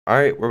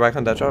Alright, we're back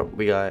on Datdrop.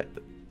 We got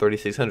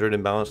 3,600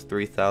 in balance.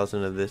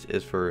 3,000 of this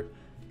is for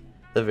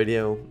the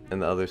video, and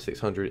the other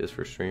 600 is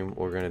for stream.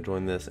 We're gonna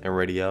join this and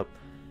ready up.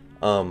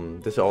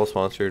 This is all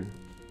sponsored.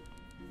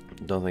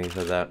 Don't think I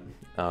said that.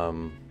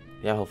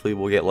 Yeah, hopefully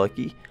we'll get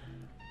lucky,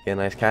 get a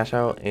nice cash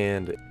out,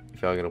 and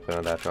if y'all gonna play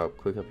on Datdrop,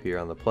 click up here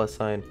on the plus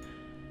sign,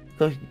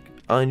 click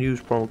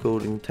unused promo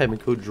code, and type in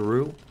code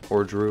Drew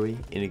or Drewy,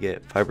 and you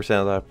get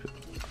 5%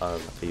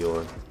 of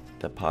your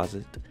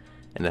deposit,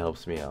 and it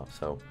helps me out.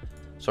 So.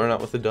 Starting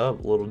out with a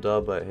little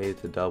dub, but hey,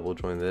 it's a dub. We'll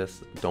join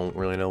this. Don't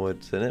really know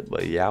what's in it,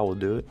 but yeah, we'll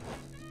do it.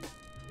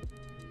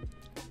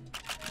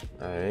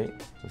 Alright,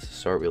 this is the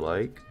start we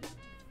like.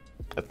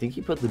 I think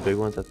he put the big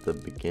ones at the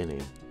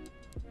beginning.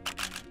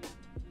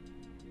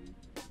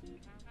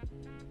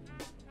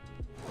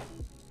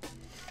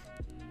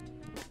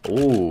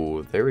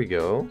 Oh, there we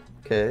go.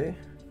 Okay.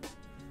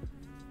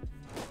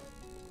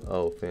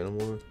 Oh, Phantom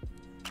War.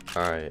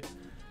 Alright.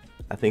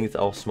 I think it's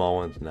all small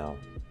ones now.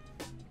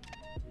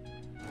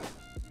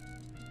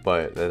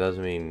 But that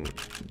doesn't mean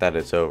that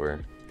it's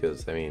over,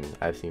 because I mean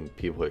I've seen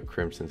people hit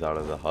crimsons out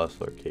of the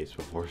hustler case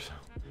before, so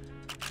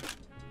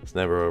it's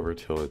never over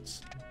till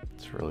it's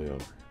really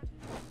over.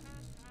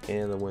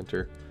 And the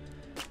winter.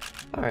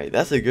 All right,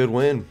 that's a good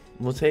win.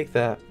 We'll take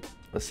that.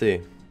 Let's see.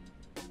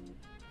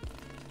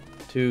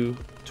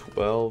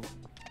 212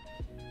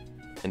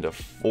 and a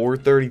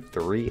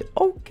 433.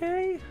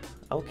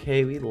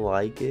 Okay, we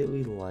like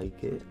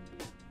it.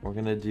 We're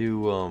gonna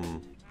do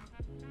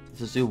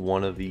let's do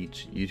one of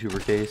each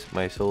YouTuber case.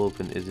 My solo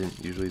open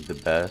isn't usually the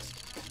best,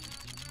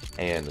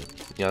 and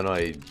y'all know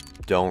I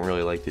don't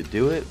really like to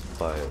do it,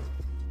 but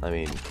I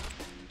mean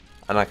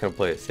I'm not gonna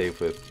play it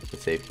safe with the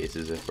safe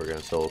cases if we're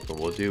gonna solo open.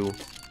 We'll do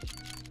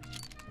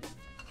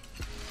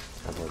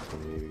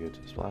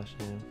splash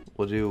now.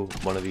 We'll do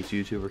one of each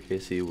YouTuber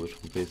case, see which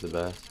one plays the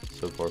best.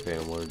 So far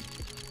Phantom Lord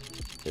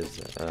is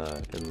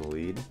in the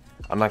lead.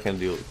 I'm not gonna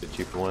do the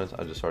cheaper ones.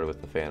 I just started with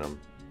the Phantom.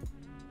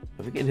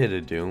 If we can hit a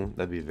Doom,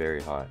 that'd be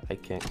very hot. I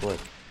can't click.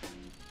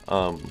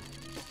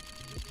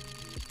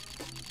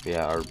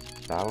 Yeah, our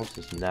battle's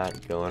just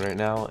not going right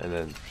now, and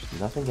then there's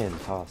nothing getting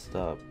tossed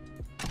up.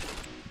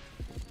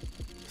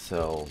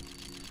 So,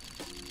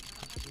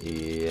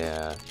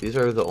 yeah, these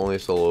are the only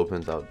solo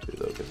opens I'll do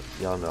though, because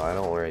y'all know I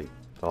don't like.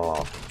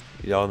 Oh,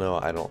 y'all know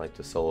I don't like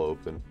to solo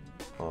open.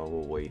 Oh,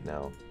 we'll wait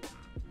now.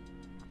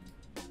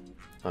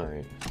 All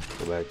right,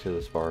 go back to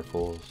the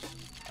sparkles,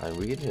 and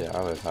we can hit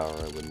out of power.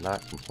 I would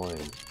not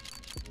complain.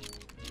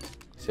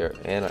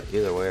 And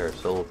either way, our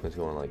solo open is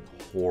going like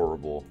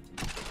horrible.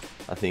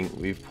 I think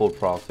we've pulled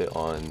profit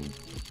on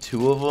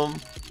 2 of them.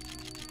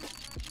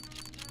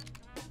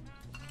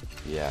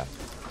 Yeah.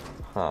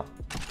 Huh.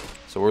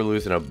 So we're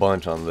losing a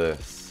bunch on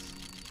this.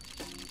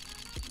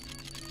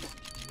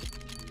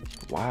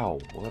 Wow.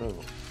 What are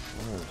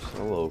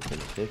solo open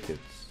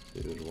tickets,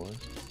 dude? What?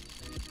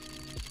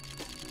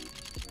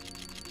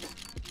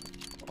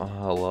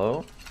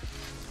 Hello?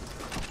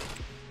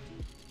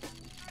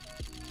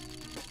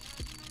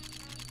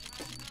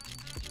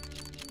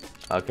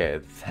 Okay,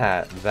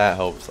 that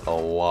helps a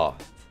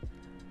lot.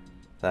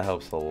 That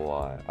helps a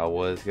lot. I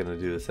was gonna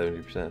do the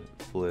 70%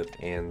 flip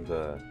and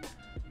the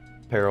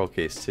peril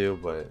case too,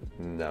 but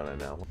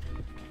no.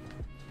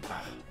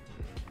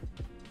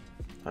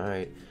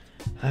 Alright,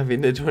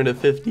 having to join a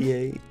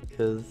 58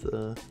 because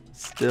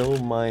still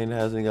mine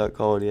hasn't got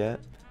called yet.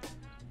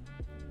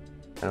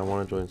 And I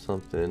want to join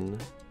something.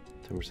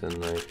 10%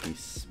 knife, he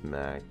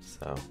smacked,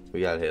 so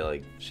we gotta hit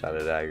like shot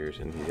of daggers,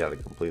 and he's gotta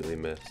completely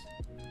miss.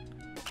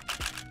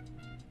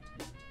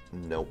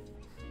 Nope.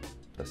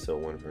 That's still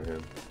one for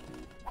him.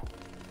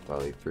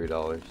 Probably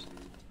 $3.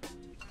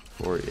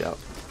 40 out.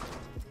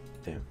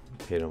 Damn,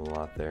 paid him a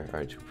lot there.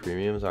 Alright, 2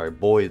 premiums. Alright,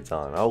 Boyd's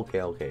on. Okay.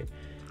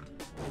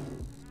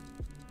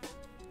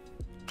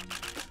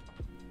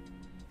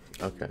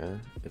 Okay,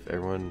 if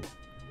everyone...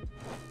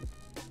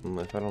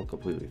 If I don't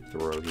completely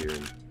throw here...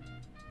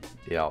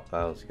 Yeah,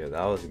 that was good.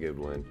 That was a good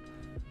win.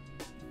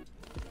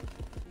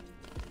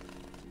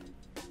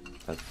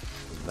 That's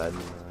nice.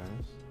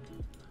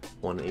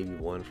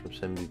 181 from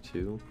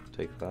 72.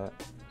 Take that.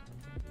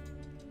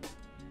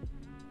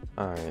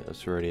 Alright,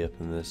 let's ready up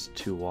in this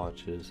 2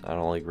 watches. I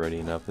don't like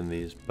readying up in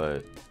these,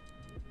 but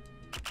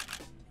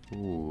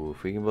ooh,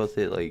 if we can both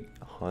hit like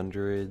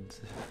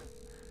hundreds,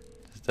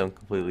 just don't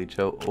completely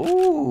choke.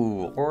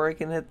 Ooh, or I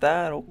can hit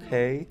that.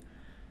 Okay.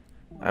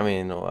 I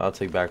mean, I'll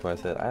take back what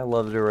I said. I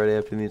love to ready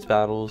up in these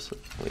battles.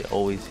 We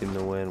always seem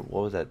to win.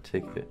 What was that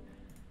ticket?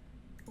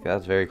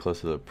 That's very close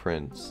to the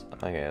Prince.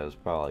 Okay, it was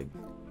probably like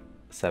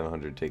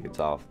 700 tickets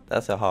off.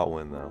 That's a hot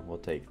win though. We'll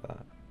take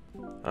that.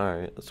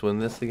 Alright, let's win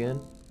this again.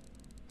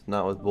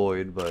 Not with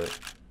Boyd, but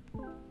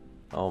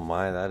oh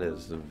my, that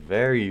is a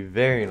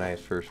very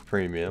nice first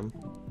premium.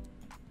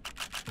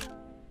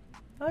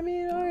 I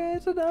mean, okay,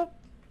 it's enough.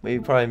 We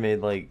probably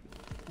made like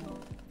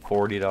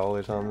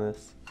 $40 on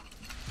this.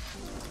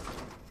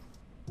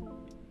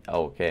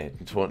 Okay,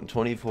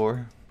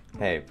 24.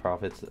 Hey,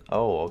 profits.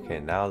 Oh, okay,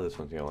 now this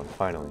one's going.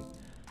 Finally.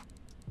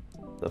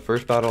 The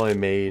first battle I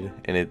made,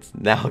 and it's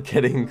now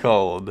getting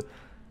called.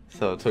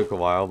 So it took a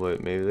while,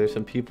 but maybe there's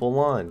some people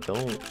on.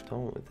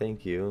 Don't,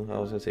 thank you. I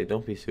was gonna say,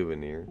 don't be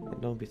souvenir.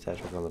 And don't be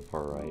Cedric on the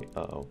far right.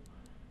 Uh-oh.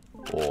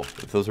 Well,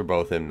 if those are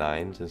both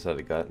M9s instead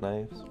of gut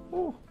knives.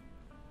 Ooh.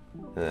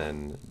 And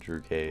then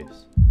Drew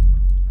Case.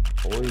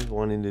 Always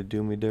wanting to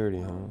do me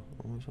dirty, huh?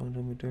 Always wanting to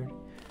do me dirty.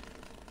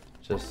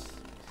 Just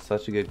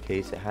such a good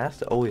case. It has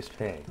to always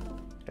pay.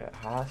 It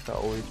has to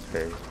always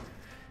pay.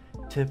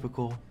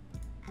 Typical.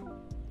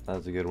 That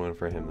was a good one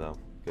for him, though.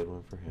 Good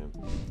one for him.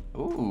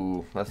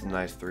 Ooh, that's a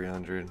nice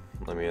 300.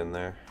 Let me in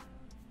there.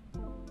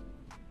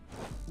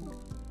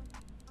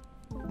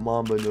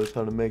 Mamba knows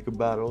how to make a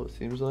battle, it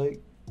seems like.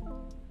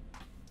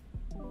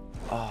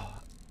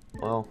 Ah,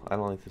 well, I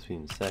don't like this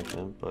being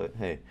second, but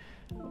hey.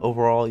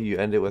 Overall, you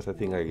end it with, I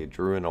think, like a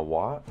Drew and a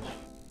watch.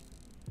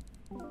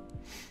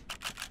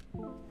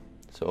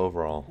 So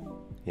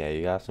overall, yeah,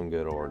 you got some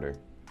good order.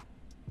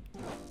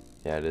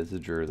 Yeah, it is a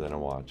Drew then a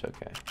watch,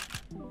 okay.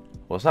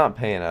 Well, it's not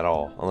paying at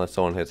all, unless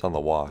someone hits on the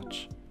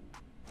watch.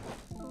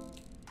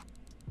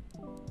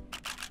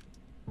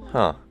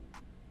 Huh.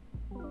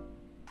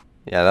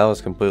 Yeah, that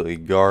was completely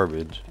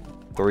garbage.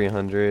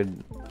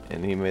 300,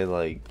 and he made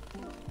like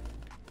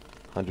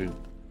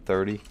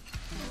 130.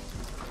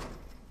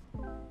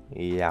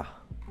 Yeah.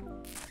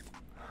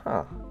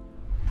 Huh.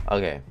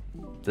 Okay.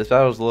 This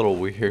battle's a little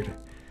weird.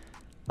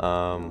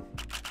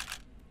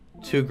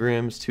 2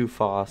 Grims, 2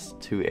 Foss,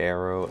 2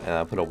 Arrow, and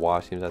I put a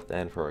wash teams at the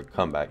end for a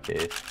comeback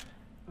case.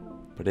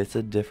 But it's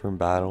a different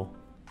battle.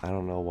 I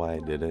don't know why I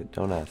did it.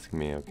 Don't ask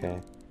me,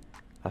 okay?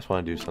 I just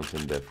want to do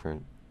something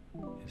different.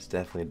 It's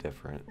definitely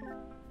different.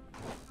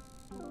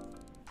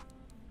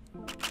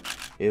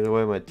 Either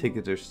way, my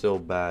tickets are still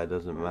bad.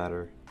 Doesn't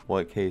matter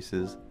what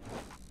cases.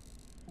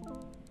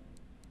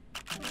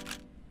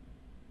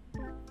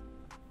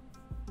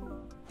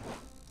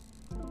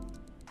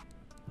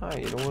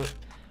 Alright, you know what?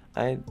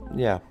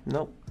 Yeah,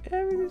 nope,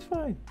 everything's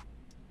fine.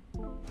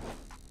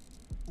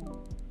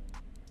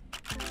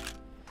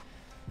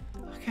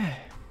 Okay,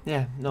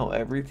 yeah, no,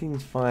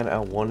 everything's fine. I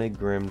wanted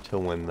Grim to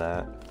win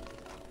that.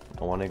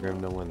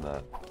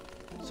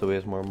 So he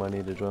has more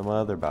money to join my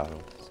other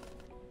battles.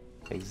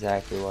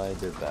 Exactly why I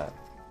did that.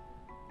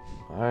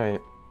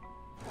 Alright.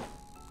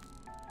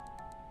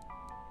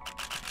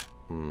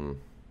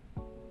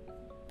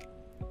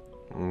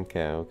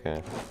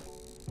 Okay.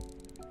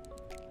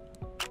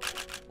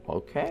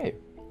 Okay.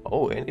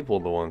 Oh, and he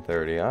pulled the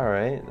 130.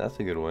 Alright, that's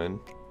a good win.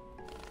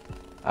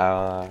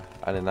 I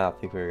did not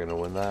think we were going to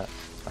win that.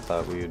 I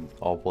thought we would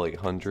all pull like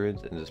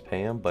hundreds and just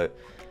pay him, but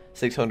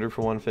 600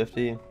 for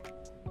 150.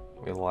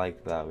 We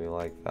like that.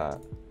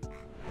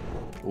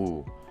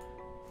 Ooh.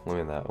 Look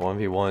at that.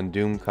 1v1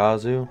 Doom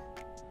Kazu.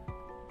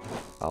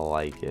 I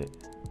like it.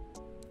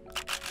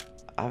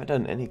 I haven't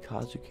done any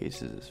Kazu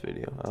cases this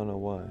video. I don't know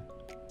why.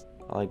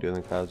 I like doing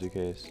the Kazu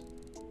case.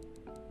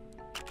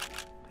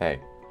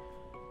 Hey.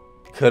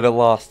 Could have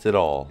lost it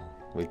all.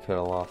 We could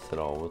have lost it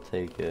all. We'll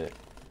take it.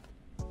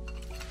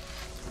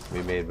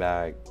 We made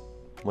back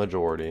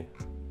majority.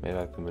 Made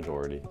back the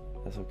majority.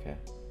 That's okay.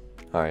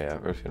 Alright, yeah,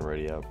 we're just gonna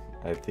ready up.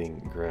 I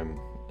think Grim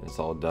is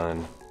all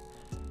done.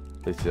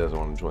 At least he doesn't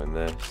want to join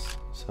this.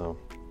 So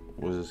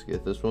we'll just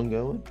get this one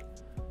going.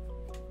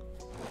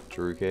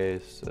 Drew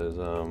case is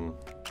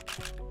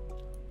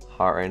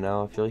hot right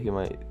now. I feel like he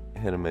might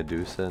hit a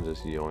Medusa and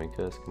just yoink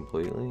us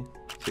completely.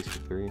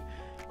 63.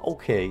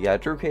 Okay, yeah,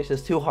 Drew case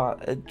is too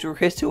hot. Drew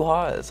case too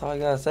hot. That's all I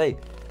gotta say.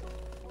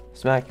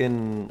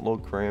 Smacking little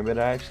Karambit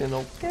action.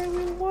 Okay,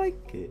 we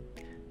like it.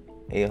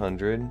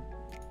 800.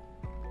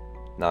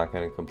 Not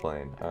gonna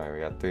complain. Alright, we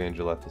got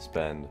 300 left to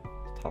spend.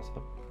 Toss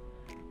up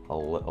a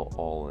little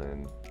all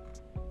in.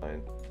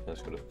 Fine.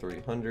 Let's go to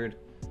 300.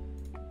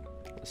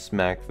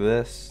 Smack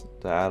this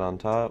to add on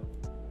top.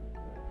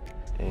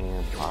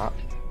 And pop.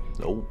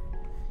 Nope.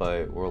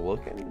 But we're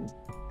looking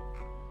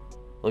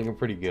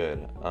pretty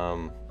good.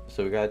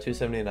 So we got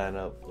 279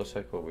 up. Let's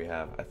check what we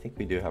have. I think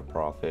we do have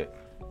profit.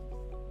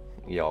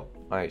 Yo.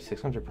 Alright,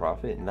 600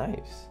 profit.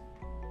 Nice.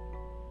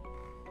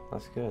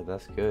 That's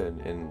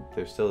good. And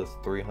there's still this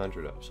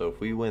 300 up. So if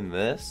we win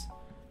this,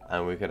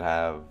 and we could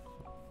have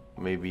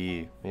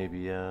maybe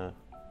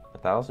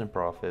 1,000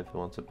 profit if it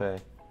wants to pay.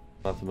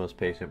 Not the most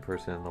patient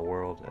person in the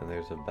world, and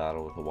there's a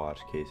battle with a watch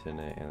case in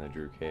it and a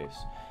Drew case.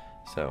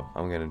 So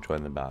I'm gonna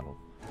join the battle.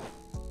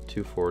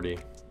 240.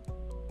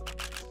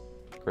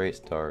 Great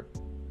start.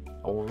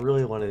 I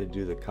really wanted to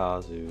do the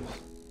Kazus.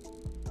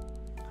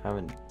 I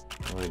haven't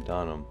really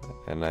done them,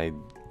 and I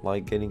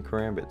like getting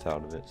Karambits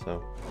out of it,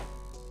 so.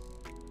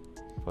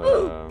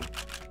 But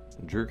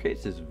Drew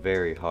case is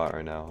very hot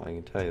right now, I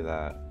can tell you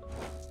that.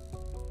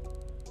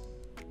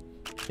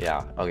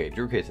 Yeah, okay,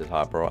 Drew case is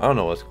hot, bro. I don't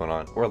know what's going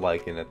on. We're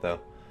liking it though.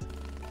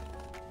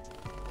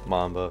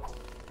 Mamba,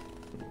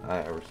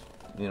 I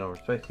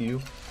respect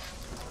you.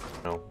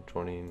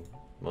 Joining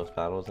most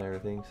battles and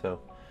everything. So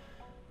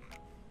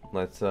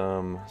let's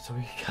so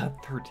we got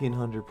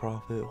 1,300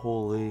 profit.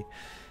 Holy,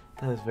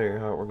 that is very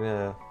hot. We're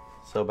gonna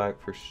sell back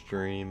for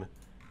stream.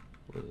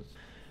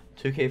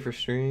 2K for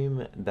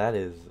stream. That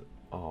is,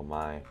 oh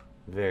my,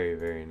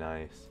 very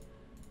nice.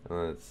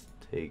 And let's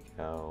take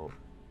out,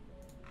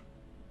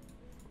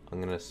 I'm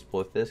gonna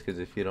split this because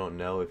if you don't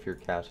know, if your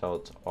cash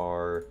outs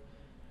are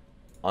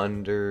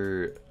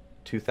under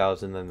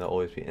 2,000, then they'll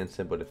always be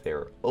instant, but if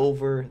they're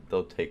over,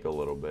 they'll take a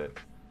little bit.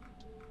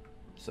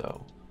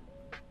 So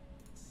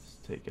let's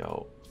take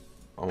out,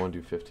 I want to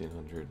do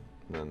 1,500,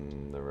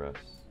 then the rest.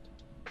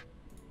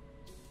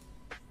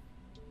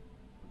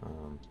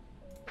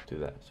 Do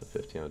that. So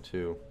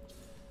 1502,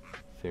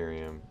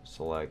 Ethereum,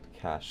 select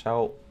cash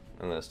out,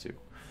 and let's do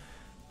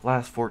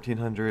last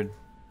 1,400.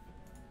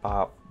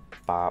 Bop,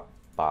 bop,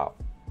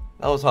 bop.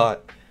 That was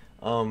hot.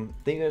 Thank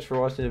you guys for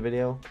watching the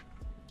video.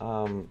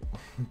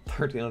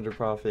 1,300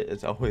 profit.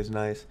 It's always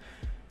nice,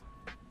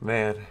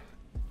 man.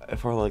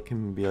 If our luck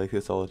can be like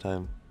this all the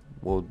time,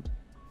 we'll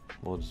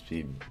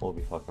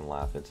be fucking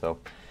laughing. So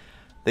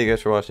thank you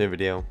guys for watching the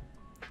video.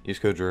 Use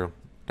code Drew,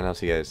 and I'll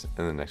see you guys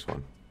in the next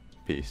one.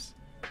 Peace.